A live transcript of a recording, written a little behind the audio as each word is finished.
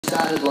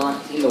started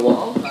life in the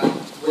wild, but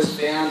was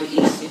found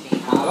in Sydney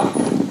Harbour,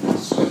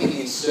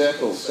 swimming in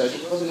circles. So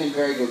she wasn't in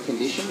very good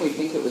condition. We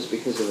think it was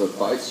because of a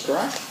boat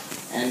strike,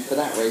 and for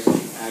that reason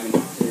she came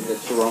into the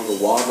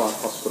Taronga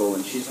Wildlife Hospital,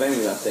 and she's been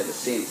with us ever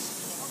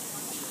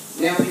since.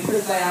 Now,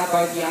 because they are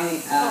both young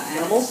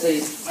animals,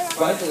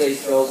 both of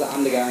these girls are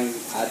undergoing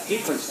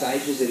different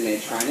stages in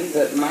their training,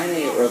 but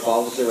mainly it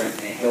revolves around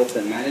their health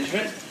and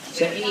management.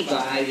 So any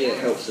behaviour that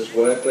helps us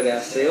work with our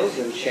seals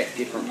and check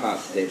different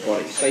parts of their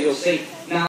body. So you'll see